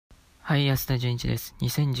はい、安田純一です。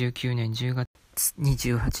2019年10月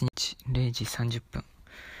28日0時30分。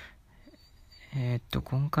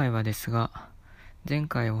今回はですが、前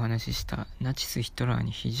回お話ししたナチス・ヒトラー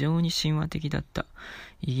に非常に親和的だった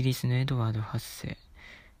イギリスのエドワード8世、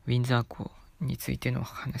ウィンザー公についての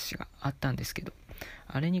話があったんですけど、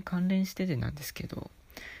あれに関連してなんですけど、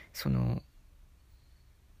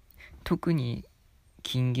特に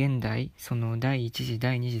近現代、第一次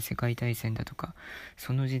第二次世界大戦だとか、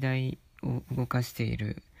その時代を動かしてい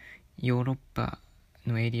るヨーロッパ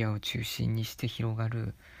のエリアを中心にして広が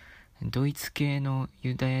るドイツ系の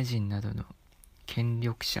ユダヤ人などの権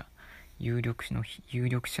力者、有力者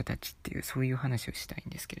たちっていう、そういう話をしたいん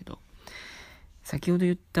ですけれど、先ほど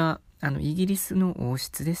言ったイギリスの王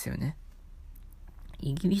室ですよね。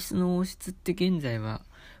イギリスの王室って現在は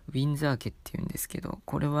ウィンザー家っていうんですけど、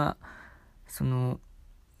これは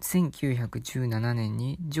1917年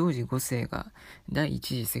にジョージ5世が第一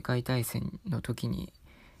次世界大戦の時に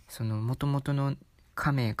元々の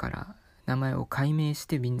家名から名前を改名し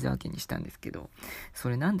てウィンザー家にしたんですけど、そ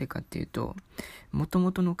れなんでかっていうと、元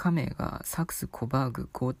々の家名がサクス・コバーグ・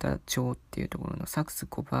ゴータ朝っていうところのサクス・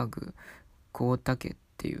コバーグ・ゴータ家っ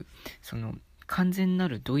ていう、完全な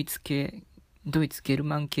るドイツゲル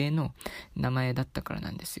マン系の名前だったからな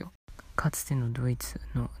んですよ。かつてのドイツ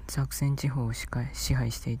のザクセン地方を支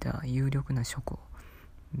配していた有力な諸侯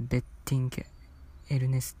ベッティン家、エル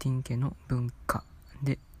ネスティン家の文化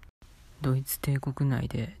で、ドイツ帝国内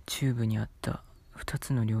で中部にあった2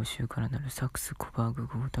つの領州からなるサクス・コバーグ・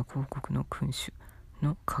ゴータ公国の君主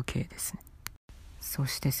の家系ですね。そ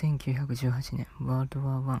して1918年ワールド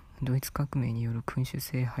ワー1ドイツ革命による君主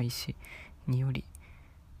制廃止により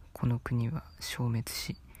この国は消滅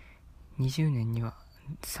し、20年には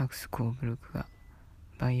サクス・コーブルクが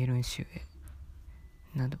バイエルン州へ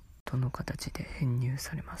などとの形で編入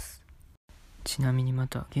されます。ちなみにま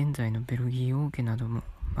た現在のベルギー王家なども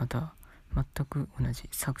また全く同じ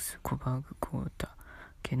サクス・コバーグ・ゴータ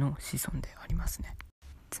家の子孫でありますね。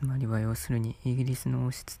つまりは要するにイギリスの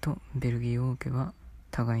王室とベルギー王家は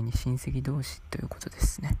互いに親戚同士ということで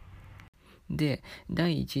すね。で、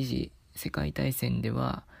第一次世界大戦で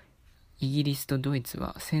はイギリスとドイツ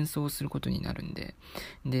は戦争をすることになるんで、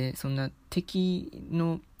そんな敵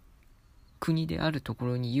の国であるとこ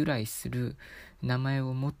ろに由来する名前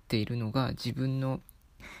を持っているのが自分の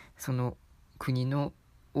その国の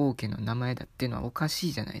王家の名前だっていうのはおかし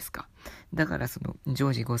いじゃないですか。だからジョ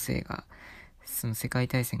ージ5世が世界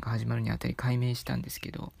大戦が始まるにあたり改名したんです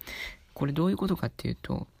けど、これどういうことかっていう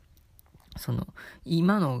と、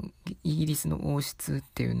今のイギリスの王室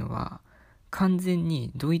っていうのは完全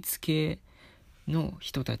にドイツ系の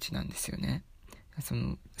人たちなんですよね。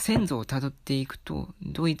先祖をたどっていくと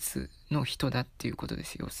ドイツの人だっていうことで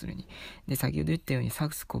すよ、要するに。で、先ほど言ったようにサ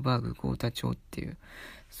クス・コバーグ・ゴータ朝っていう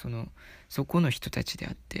そこの人たちで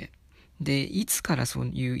あって、で、いつからそう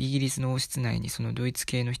いうイギリスの王室内にドイツ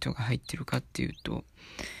系の人が入ってるかっていうと、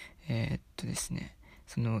ですね、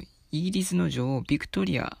イギリスの女王ビクト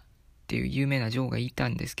リアっていう有名な女王がいた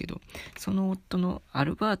んですけど、その夫のア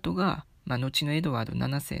ルバートが後のエドワード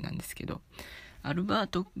7世なんですけど、アルバー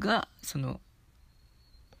トが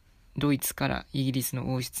ドイツからイギリス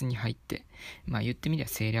の王室に入って、言ってみりゃ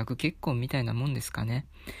政略結婚みたいなもんですかね。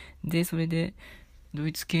で、それでド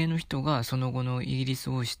イツ系の人がその後のイギリス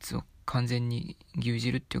王室を完全に牛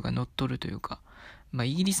耳るっていうか乗っ取るというか、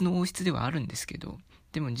イギリスの王室ではあるんですけど、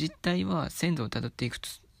でも実態は先祖をたどっていくと、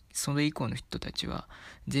それ以降の人たちは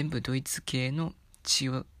全部ドイツ系の血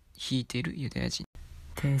を引いているユダヤ人。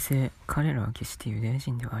訂正、彼らは決してユダヤ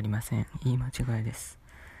人ではありません。言い間違いです。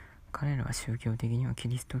彼らは宗教的にはキ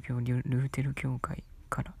リスト教ルーテル教会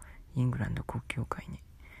からイングランド国教会に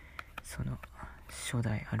初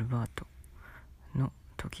代アルバートの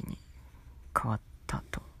時に変わった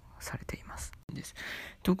とされています。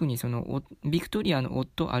特にビクトリアの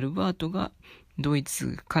夫アルバートがドイ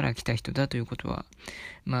ツから来た人だということは、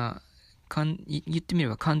言ってみれ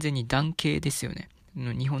ば完全に男系ですよね。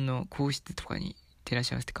日本の皇室とかに照ら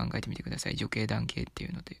し合わせて考えてみてください。女系男系ってい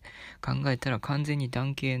うので考えたら完全に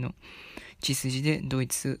男系の血筋でドイ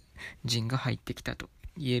ツ人が入ってきたと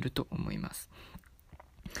言えると思います。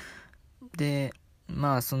で、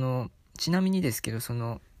ちなみにですけど、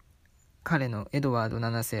彼のエドワード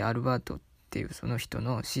7世アルバートっていうその人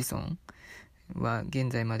の子孫は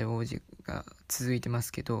現在まで王子が続いてま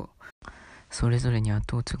すけど、それぞれに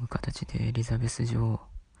後を継ぐ形でエリザベス女王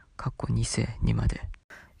2世にまで、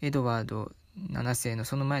エドワード7世の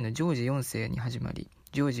その前のジョージ4世に始まり、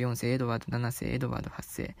ジョージ4世、エドワード7世、エドワード8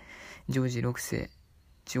世、ジョージ6世、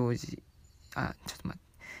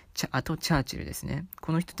あとチャーチルですね。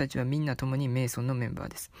この人たちはみんな共にメイソンのメンバー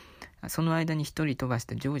です。その間に一人飛ばし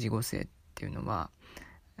たジョージ5世っていうのは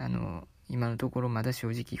今のところまだ正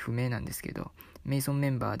直不明なんですけど、メイソンメ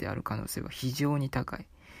ンバーである可能性は非常に高い。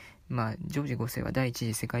ジョージ5世は第一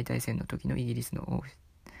次世界大戦の時のイギリスの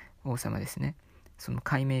王様ですね。その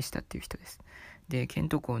解明したっていう人です。で、ケン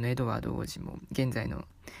ト公のエドワード王子も現在の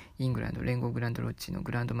イングランド連合グランドロッジの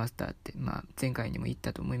グランドマスターって、前回にも言っ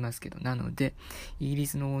たと思いますけど、なのでイギリ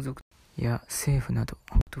スの王族や政府など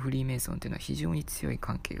とフリーメイソンっていうのは非常に強い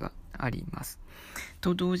関係があります。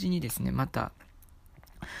と同時にですね、また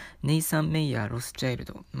ネイサン・メイヤー・ロスチャイル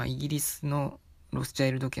ド、イギリスのロスチャ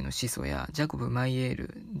イルド家の始祖やジャコブ・マイエー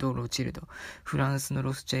ル・ド・ロチルド、フランスの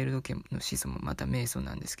ロスチャイルド家の始祖もまたメイソン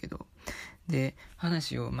なんですけど、で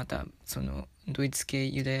話をまたそのドイツ系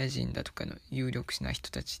ユダヤ人だとかの有力な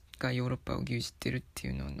人たちがヨーロッパを牛耳ってるって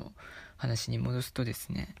いうのの話に戻すとです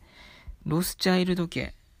ね、ロスチャイルド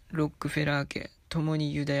家、ロックフェラー家とも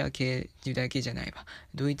にユダヤ系じゃないわ、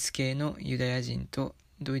ドイツ系のユダヤ人と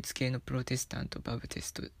ドイツ系のプロテスタントバプテ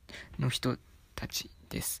ストの人たち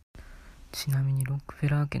です。ちなみにロックフェ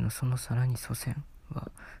ラー家のそのさらに祖先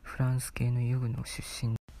はフランス系のユグの出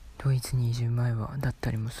身、ドイツに移住前はだっ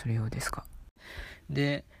たりもするようですが、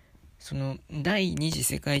でその第二次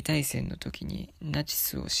世界大戦の時にナチ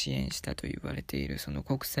スを支援したと言われているその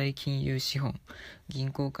国際金融資本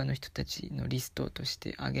銀行家の人たちのリストとし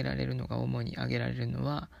て主に挙げられるの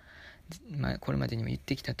は、これまでにも言っ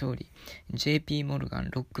てきた通り JP モルガン、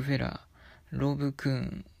ロックフェラー、ローブ・クー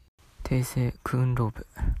ン、帝政クーンローブ、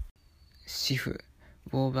シフ、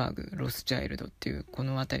ウォーバーグ、ロスチャイルドっていうこ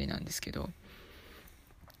の辺りなんですけど、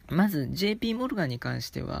まず JP モルガンに関し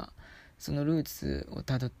てはそのルーツを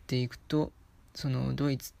たどっていくと、その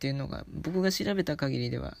ドイツっていうのが僕が調べた限り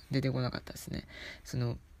では出てこなかったですね。そ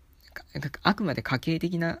のあくまで家系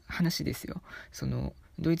的な話ですよ。その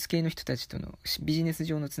ドイツ系の人たちとのビジネス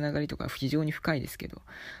上のつながりとか非常に深いですけど、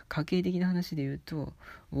家系的な話で言うと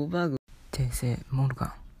ウォーバーグ、帝政モル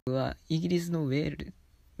ガンはイギリスのウェ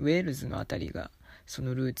ールズのあたりがそ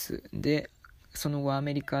のルーツで、その後ア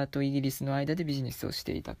メリカとイギリスの間でビジネスをし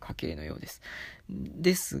ていた家系のようです。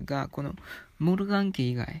ですがこのモルガン家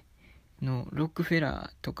以外のロックフェ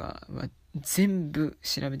ラーとかは全部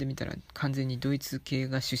調べてみたら完全にドイツ系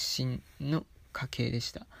が出身の家系で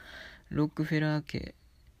した。ロックフェラー家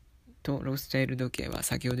とロスチャイルド家は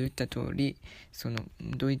先ほど言った通りその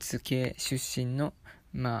ドイツ系出身の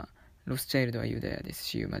ロスチャイルドはユダヤです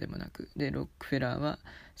し言うまでもなく、でロックフェラーは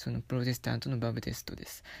そのプロテスタントのバプテストで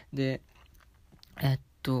す。で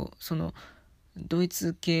そのドイ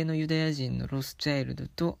ツ系のユダヤ人のロスチャイルド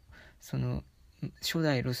とその初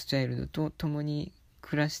代ロスチャイルドと共に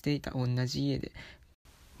暮らしていた同じ家で、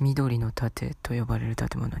緑の盾と呼ばれる建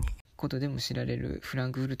物にことでも知られるフラ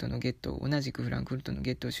ンクフルトのゲット、同じくフランクフルトの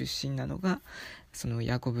ゲット出身なのがその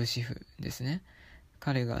ヤコブ・シフですね。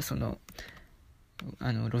彼がその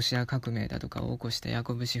ロシア革命だとかを起こしたヤ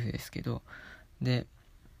コブ・シフですけど、で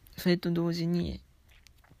それと同時に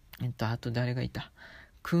あと誰がいた、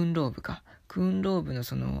クーンローブの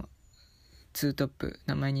そのツートップ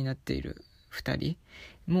名前になっている2人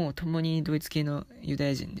も共にドイツ系のユダ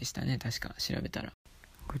ヤ人でしたね、確か調べたら。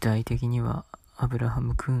具体的にはアブラハ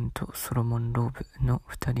ム・クーンとソロモン・ローブの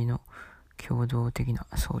2人の共同的な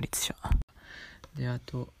創立者で、あ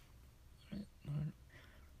と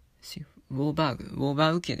ウォーバ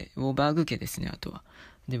ーグ家ですね。あとは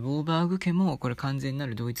でウォーバーグ家もこれ完全な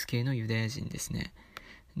るドイツ系のユダヤ人ですね。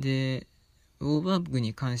でウォーバーグ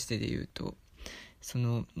に関してで言うと、そ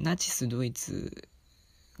のナチスドイツ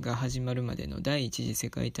が始まるまでの第一次世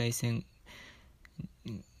界大戦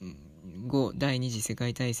後第二次世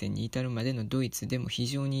界大戦に至るまでのドイツでも非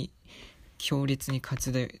常に強烈に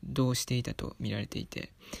活動していたと見られてい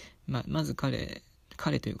て、まず彼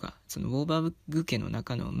というかそのウォーバーグ家の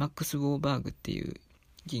中のマックス・ウォーバーグっていう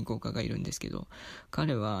銀行家がいるんですけど、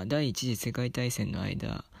彼は第一次世界大戦の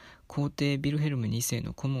間皇帝ビルヘルム2世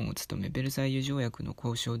の顧問を務め、ベルサイユ条約の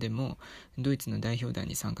交渉でもドイツの代表団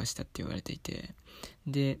に参加したって言われていて、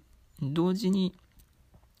で同時に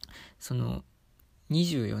その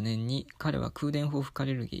24年に彼はクーデンホーフカ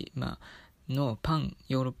レルギー、のパン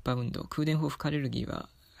ヨーロッパ運動、クーデンホーフカレルギーは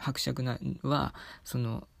伯爵はそ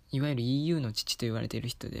のいわゆる EU の父と言われている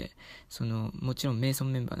人で、そのもちろんメイソ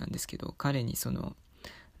ンメンバーなんですけど、彼にその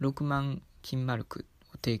6万金マルク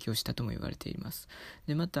を提供したとも言われています。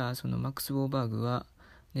でまたそのマックス・ウォーバーグは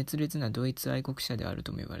熱烈なドイツ愛国者である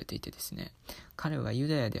とも言われていてですね、彼はユ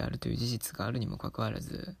ダヤであるという事実があるにもかかわら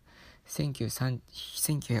ず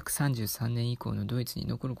1933年以降のドイツに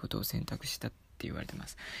残ることを選択したって言われていま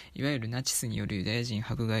す。いわゆるナチスによるユダヤ人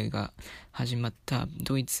迫害が始まった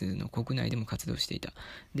ドイツの国内でも活動していた。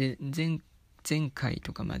で前前回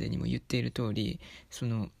とかまでにも言っている通り、そ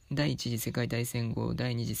の第一次世界大戦後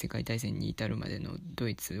第二次世界大戦に至るまでのド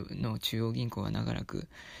イツの中央銀行は長らく、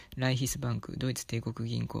ライヒスバンクドイツ帝国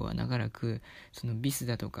銀行は長らくそのビス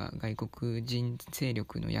だとか外国人勢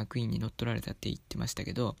力の役員に乗っ取られたって言ってました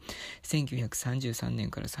けど、1933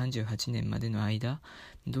年から38年までの間、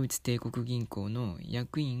ドイツ帝国銀行の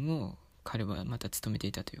役員を彼はまた務めて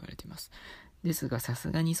いたと言われています。ですが、さ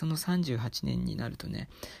すがにその38年になるとね、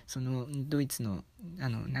そのドイツの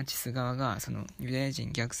ナチス側がそのユダヤ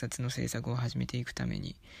人虐殺の政策を始めていくため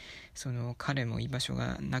に、その彼も居場所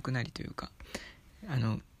がなくなりというか、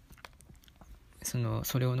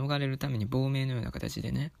それを逃れるために亡命のような形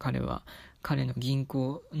でね、彼は彼の銀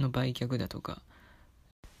行の売却だとか、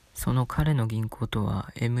その彼の銀行と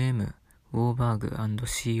は MM ウォーバーグ&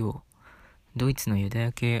 CO ドイツのユダ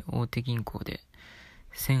ヤ系大手銀行で、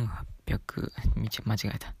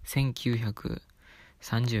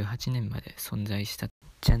1938年まで存在した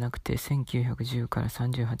じゃなくて、1910から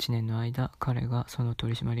38年の間、彼がその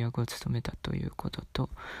取締役を務めたということと、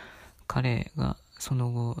彼がそ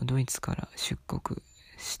の後ドイツから出国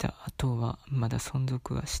した後はまだ存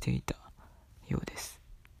続はしていたようです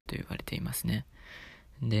と言われていますね。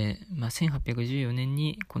で、1814年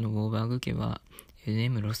にこのウォーバーグ家は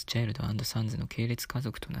LM ロスチャイルド&サンズの系列家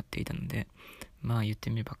族となっていたので、言っ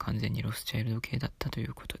てみれば完全にロスチャイルド系だったとい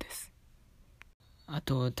うことです。あ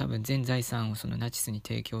と多分全財産をそのナチスに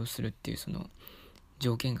提供するっていうその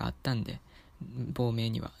条件があったんで、亡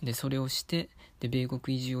命にはでそれをして、で米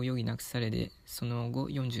国移住を余儀なくされで、その後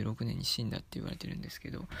46年に死んだって言われてるんです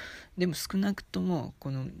けど、でも少なくとも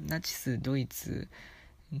このナチスドイツ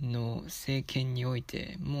の政権におい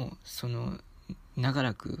てもその長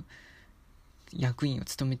らく役員を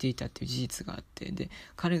務めていたっていう事実があって、で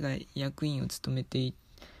彼が役員を務めてい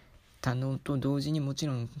たのと同時に、もち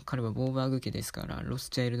ろん彼はウォーバーグ家ですから、ロス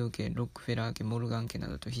チャイルド家、ロックフェラー家、モルガン家な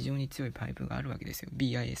どと非常に強いパイプがあるわけですよ。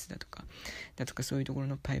 BIS だとかそういうところ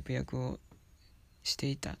のパイプ役をして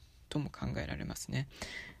いたとも考えられますね。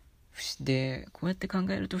でこうやって考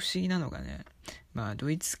えると不思議なのがね、ド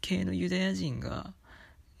イツ系のユダヤ人が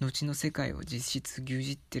後の世界を実質牛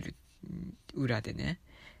耳ってる裏でね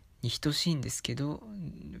に等しいんですけど、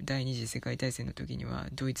第二次世界大戦の時には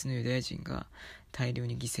ドイツのユダヤ人が大量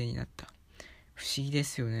に犠牲になった。不思議で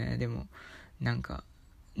すよね。でもなんか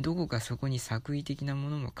どこかそこに作為的な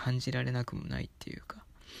ものも感じられなくもないっていうか、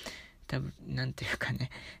多分なんていうか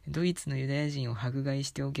ね、ドイツのユダヤ人を迫害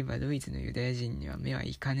しておけばドイツのユダヤ人には目は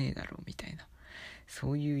いかねえだろうみたいな、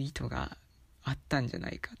そういう意図があったんじゃ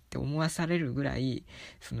ないかって思わされるぐらい、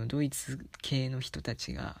そのドイツ系の人た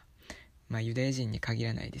ちが、ユダヤ人に限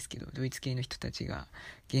らないですけど、ドイツ系の人たちが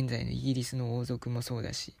現在のイギリスの王族もそう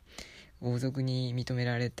だし、王族に認め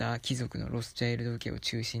られた貴族のロスチャイルド家を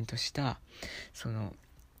中心としたその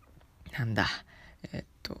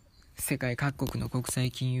世界各国の国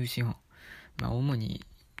際金融資本、主に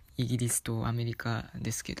イギリスとアメリカ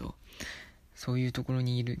ですけど、そういうところ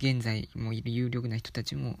にいる現在もいる有力な人た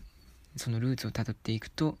ちもそのルーツをたどっていく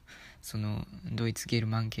と、そのドイツゲル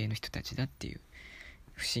マン系の人たちだっていう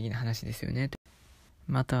不思議な話ですよね。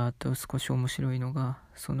またあと少し面白いのが、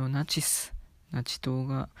そのナチ党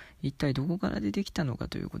が一体どこから出てきたのか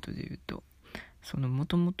ということでいうと、その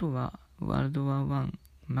元々はワールドワー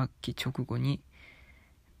1末期直後に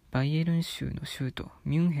バイエルン州の州都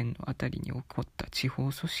ミュンヘンのあたりに起こった地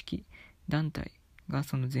方組織団体が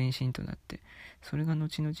その前身となって、それが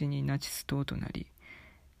後々にナチス党となり、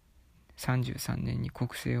33年に国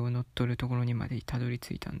政を乗っ取るところにまでたどり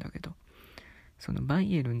着いたんだけど、そのバ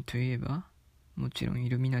イエルンといえばもちろんイ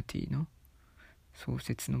ルミナティの創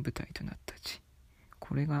設の舞台となった地、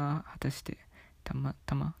これが果たしてたま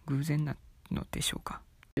たま偶然なのでしょうか。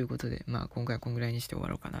ということで、今回はこんぐらいにして終わ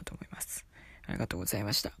ろうかなと思います。ありがとうござい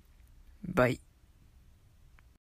ました。バイ。